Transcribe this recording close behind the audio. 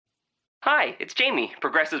Hi, it's Jamie,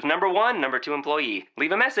 Progressive's #1, #2 employee.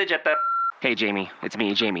 Leave a message at the... Hey, Jamie, it's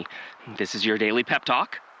me, Jamie. This is your daily pep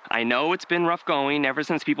talk. I know it's been rough going ever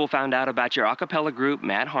since people found out about your a cappella group,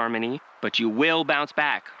 Mad Harmony, but you will bounce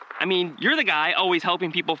back. I mean, you're the guy always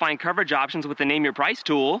helping people find coverage options with the Name Your Price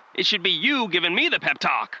tool. It should be you giving me the pep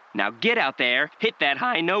talk. Now get out there, hit that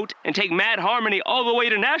high note, and take Mad Harmony all the way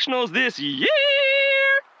to nationals this year!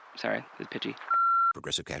 Sorry, it's pitchy.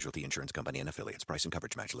 Progressive Casualty Insurance Company and Affiliates. Price and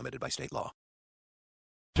coverage match limited by state law.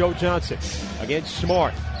 Joe Johnson against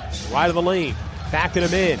Smart. Right of the lane. Backing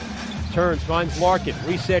him in. Turns, finds Larkin.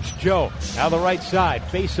 Resets Joe. Out of the right side.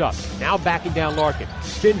 Face up. Now backing down Larkin.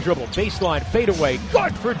 Spin dribble. Baseline. Fadeaway.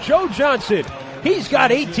 Good for Joe Johnson. He's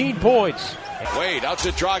got 18 points. Wade out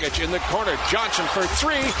to Dragic in the corner. Johnson for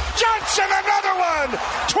three. Johnson, another one!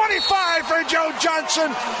 25 for Joe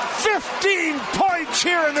Johnson. 15 points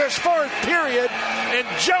here in this fourth period. And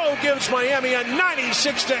Joe gives Miami a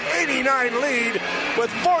 96-89 lead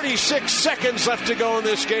with 46 seconds left to go in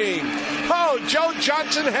this game. Oh, Joe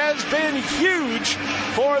Johnson has been huge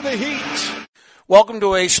for the Heat. Welcome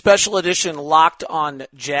to a special edition Locked on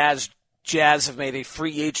Jazz. Jazz have made a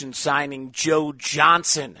free agent signing, Joe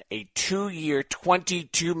Johnson, a 2-year,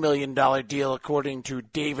 $22 million deal, according to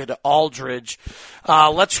David Aldridge.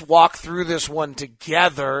 Let's walk through this one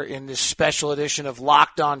together in this special edition of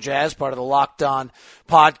Locked on Jazz, part of the Locked on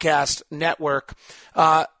Podcast Network.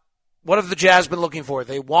 What have the Jazz been looking for?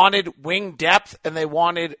 They wanted wing depth and they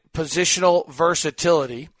wanted positional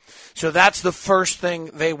versatility. So that's the first thing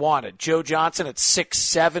they wanted. Joe Johnson at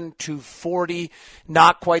 6'7", 240,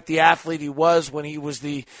 not quite the athlete he was when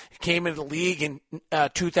he came into the league in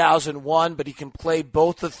 2001, but he can play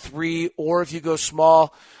both the 3, or if you go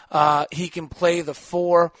small, he can play the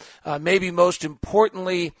 4. Maybe most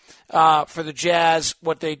importantly for the Jazz,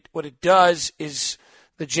 what it does is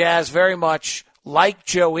the Jazz very much like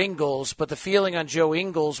Joe Ingles, but the feeling on Joe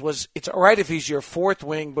Ingles was it's all right if he's your 4th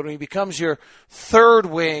wing, but when he becomes your 3rd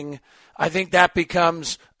wing, I think that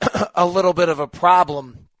becomes a little bit of a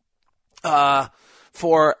problem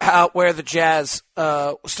for where the Jazz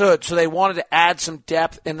stood. So they wanted to add some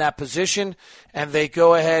depth in that position, and they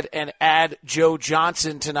go ahead and add Joe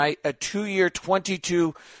Johnson tonight, a 2-year,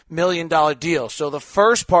 $22 million deal. So the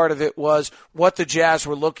first part of it was what the Jazz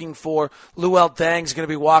were looking for. Luol Deng's going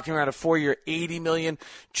to be walking around a 4-year, $80 million.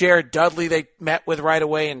 Jared Dudley they met with right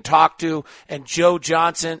away and talked to, and Joe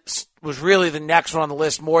Johnson was really the next one on the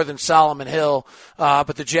list, more than Solomon Hill.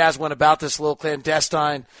 But the Jazz went about this a little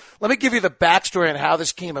clandestine. Let me give you the backstory on how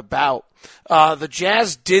this came about. The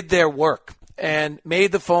Jazz did their work and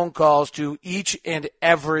made the phone calls to each and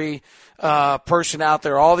every person out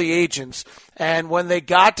there, all the agents. And when they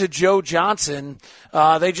got to Joe Johnson,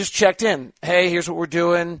 they just checked in. Hey, here's what we're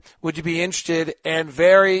doing. Would you be interested? And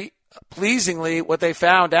very pleasingly, what they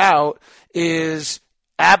found out is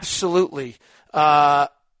absolutely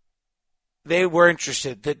they were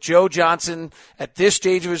interested. That Joe Johnson, at this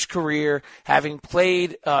stage of his career, having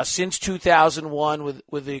played since 2001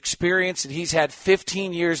 with the experience that he's had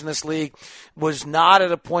 15 years in this league, was not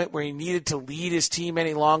at a point where he needed to lead his team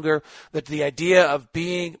any longer. That the idea of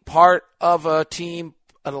being part of a team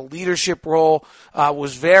in a leadership role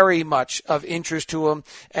was very much of interest to him,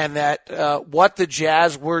 and that what the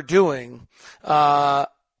Jazz were doing,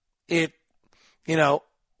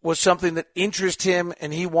 was something that interested him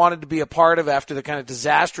and he wanted to be a part of after the kind of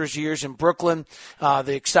disastrous years in Brooklyn,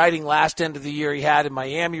 the exciting last end of the year he had in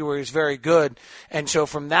Miami where he was very good. And so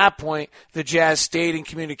from that point, the Jazz stayed in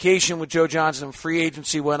communication with Joe Johnson. Free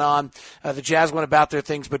agency went on. The Jazz went about their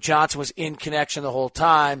things, but Johnson was in connection the whole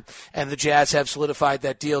time, and the Jazz have solidified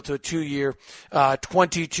that deal to a 2-year,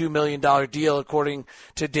 $22 million deal, according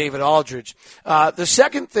to David Aldridge. The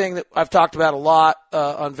second thing that I've talked about a lot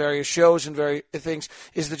on various shows and various things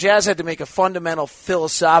is the Jazz had to make a fundamental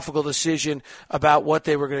philosophical decision about what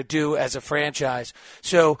they were going to do as a franchise.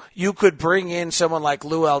 So you could bring in someone like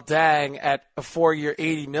Luol Deng at a 4-year,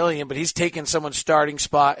 $80 million, but he's taking someone's starting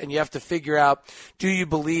spot, and you have to figure out, do you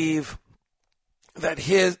believe that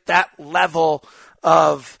that level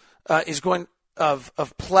of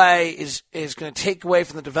play is going to take away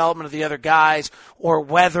from the development of the other guys, or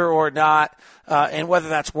whether or not, and whether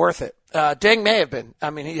that's worth it. Deng may have been. I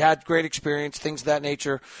mean, he had great experience, things of that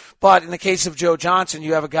nature. But in the case of Joe Johnson,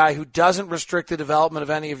 you have a guy who doesn't restrict the development of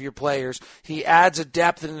any of your players. He adds a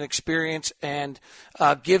depth and an experience and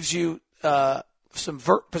gives you some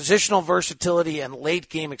positional versatility and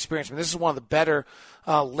late-game experience. I mean, this is one of the better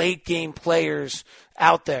late-game players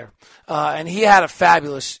out there. And he had a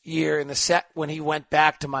fabulous year in the set when he went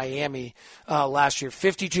back to Miami last year.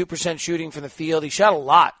 52% shooting from the field. He shot a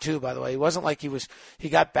lot, too, by the way. It wasn't like he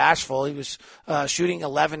got bashful. He was shooting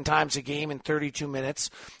 11 times a game in 32 minutes.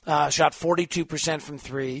 Shot 42% from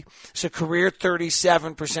three. He's a career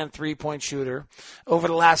 37% three-point shooter. Over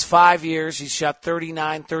the last 5 years, he's shot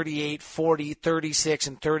 39, 38, 40, 36,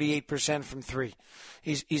 and 38% from three.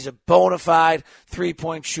 He's a bona fide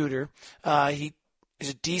three-point shooter. He's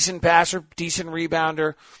a decent passer, decent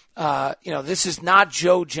rebounder. This is not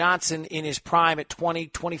Joe Johnson in his prime at 20,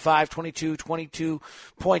 25, 22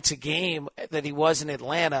 points a game that he was in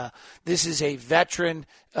Atlanta. This is a veteran,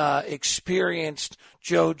 experienced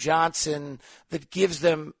Joe Johnson that gives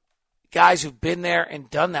them guys who've been there and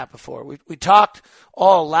done that before. We talked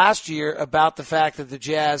all last year about the fact that the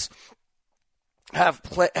Jazz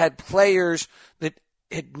had players that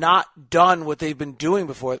had not done what they've been doing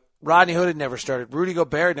before. Rodney Hood had never started. Rudy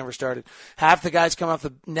Gobert had never started. Half the guys coming off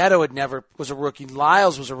the Neto was a rookie.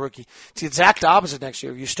 Lyles was a rookie. It's the exact opposite next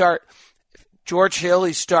year. You start George Hill,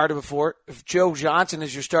 he started before. If Joe Johnson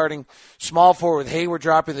is your starting small forward with Hayward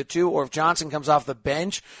dropping the two, or if Johnson comes off the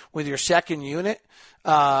bench with your second unit,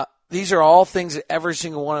 these are all things that every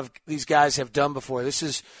single one of these guys have done before. This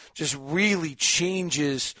is just really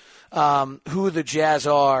changes who the Jazz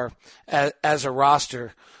are as a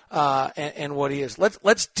roster and what he is.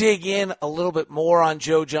 Let's dig in a little bit more on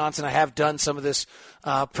Joe Johnson. I have done some of this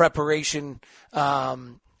preparation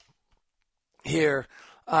here.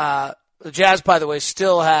 The Jazz, by the way,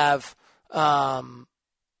 still have, I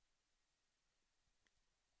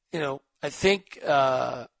think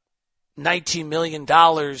 $19 million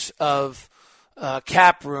of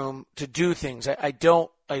cap room to do things.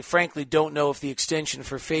 I frankly don't know if the extension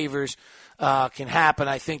for Favors can happen.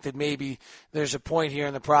 I think that maybe there's a point here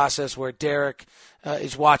in the process where Derek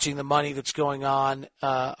is watching the money that's going on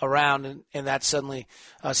around, and that suddenly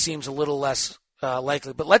seems a little less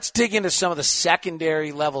likely. But let's dig into some of the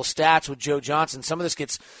secondary level stats with Joe Johnson. Some of this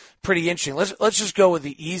gets pretty interesting. Let's just go with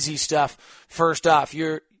the easy stuff first off.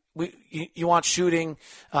 You want shooting,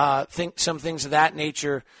 some things of that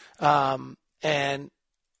nature, and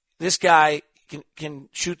this guy can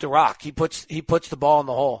shoot the rock. He puts the ball in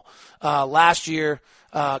the hole. Last year,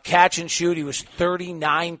 catch and shoot, he was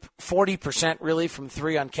 40% really from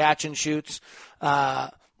three on catch and shoots.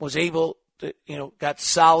 Was able to, got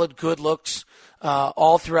solid, good looks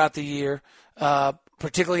all throughout the year.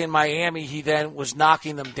 Particularly in Miami, he then was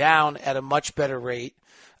knocking them down at a much better rate.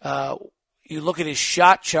 You look at his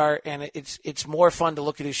shot chart, and it's more fun to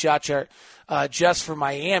look at his shot chart just for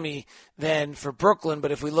Miami than for Brooklyn.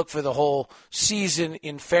 But if we look for the whole season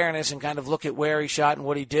in fairness and kind of look at where he shot and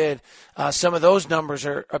what he did, some of those numbers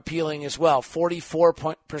are appealing as well.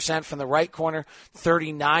 44% from the right corner,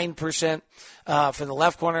 39% from the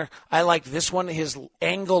left corner. I like this one. His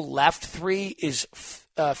angle left three is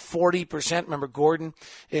 40%. Remember, Gordon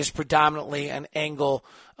is predominantly an angle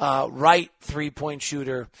right three-point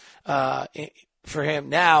shooter for him.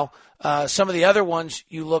 Now, some of the other ones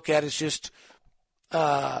you look at is just,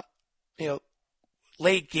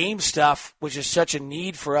 late game stuff, which is such a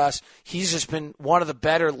need for us. He's just been one of the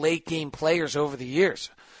better late game players over the years.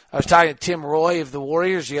 I was talking to Tim Roy of the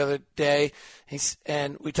Warriors the other day,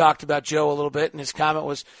 and we talked about Joe a little bit, and his comment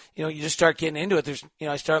was, you just start getting into it.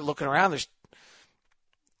 I start looking around. There's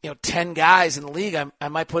 10 guys in the league. I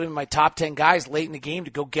might put him in my top 10 guys late in the game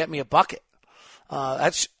to go get me a bucket.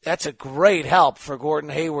 That's a great help for Gordon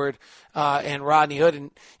Hayward and Rodney Hood.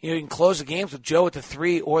 And you can close the games with Joe at the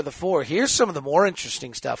 3 or the 4. Here's some of the more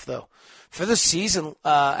interesting stuff, though. For the season,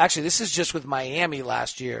 actually, this is just with Miami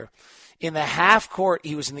last year. In the half court,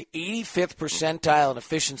 he was in the 85th percentile in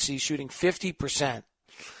efficiency, shooting 50%.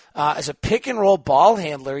 As a pick-and-roll ball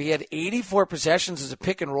handler, he had 84 possessions as a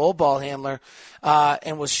pick-and-roll ball handler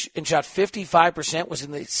and shot 55%, was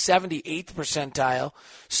in the 78th percentile.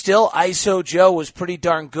 Still, ISO Joe was pretty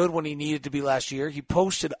darn good when he needed to be last year. He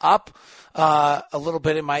posted up a little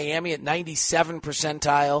bit in Miami at 97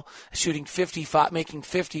 percentile, shooting 55, making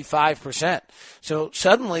 55%. So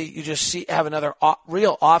suddenly you just have another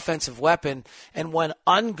real offensive weapon. And when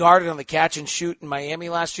unguarded on the catch and shoot in Miami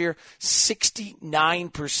last year,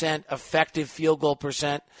 69% effective field goal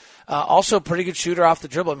percent. Also a pretty good shooter off the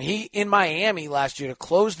dribble. I mean, he in Miami last year, to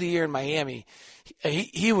close the year in Miami,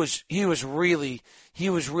 he was really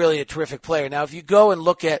a terrific player. Now, if you go and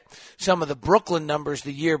look at some of the Brooklyn numbers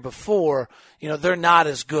the year before, they're not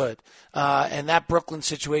as good. And that Brooklyn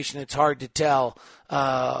situation, it's hard to tell,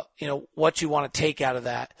 what you want to take out of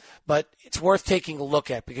that. But it's worth taking a look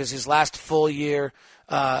at, because his last full year,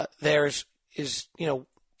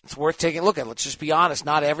 it's worth taking a look at. Let's just be honest.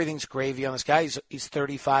 Not everything's gravy on this guy. He's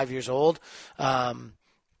 35 years old.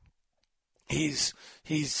 He's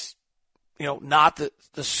not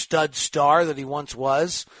the stud star that he once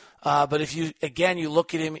was. But if you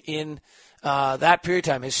look at him in that period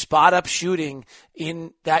of time, his spot-up shooting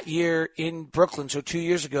in that year in Brooklyn, so 2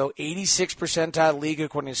 years ago, 86th percentile league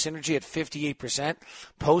according to Synergy at 58%.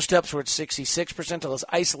 Post-ups were at 66th percentile. His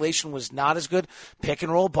isolation was not as good.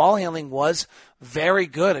 Pick-and-roll ball handling was very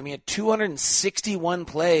good. I mean, at 261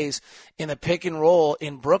 plays in the pick-and-roll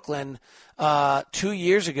in Brooklyn 2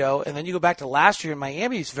 years ago, and then you go back to last year in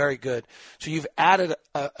Miami, he's very good. So you've added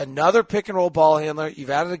another pick-and-roll ball handler.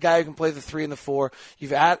 You've added a guy who can play the 3 and the 4.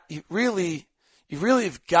 You really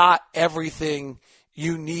have got everything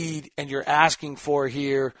you need and you're asking for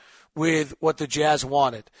here with what the Jazz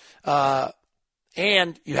wanted.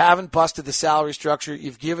 And you haven't busted the salary structure.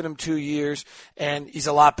 You've given him 2 years, and he's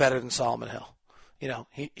a lot better than Solomon Hill.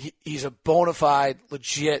 He's a bona fide,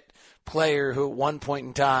 legit player who at one point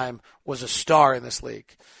in time was a star in this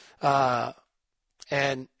league,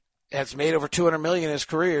 and has made over $200 million in his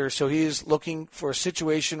career. So he's looking for a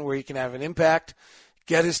situation where he can have an impact,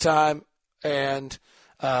 get his time, and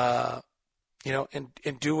do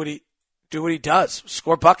what he does,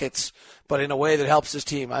 score buckets, but in a way that helps his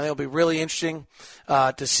team. I think it'll be really interesting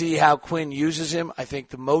to see how Quinn uses him. I think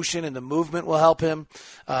the motion and the movement will help him.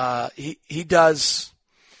 He does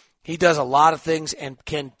a lot of things and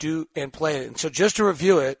can do and play it. And so just to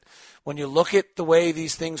review it, when you look at the way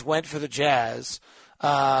these things went for the Jazz,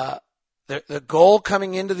 the goal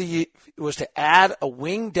coming into the year was to add a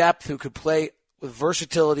wing depth who could play with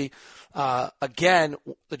versatility. Again,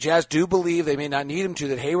 the Jazz do believe they may not need him to,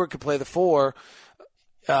 that Hayward could play the 4.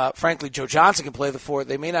 Frankly, Joe Johnson can play the 4.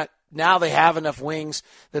 They may not. Now they have enough wings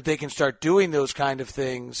that they can start doing those kind of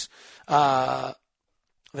things. Now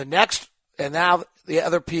the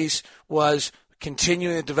other piece was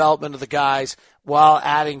continuing the development of the guys while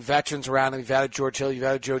adding veterans around them. You've added George Hill, you've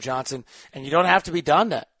added Joe Johnson, and you don't have to be done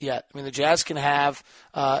that yet. I mean, the Jazz can have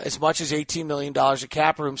as much as $18 million of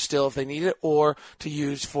cap room still if they need it, or to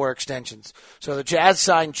use for extensions. So the Jazz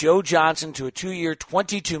signed Joe Johnson to a 2-year,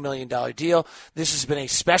 $22 million deal. This has been a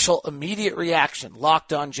special immediate reaction.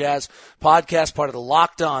 Locked On Jazz podcast, part of the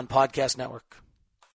Locked On Podcast Network.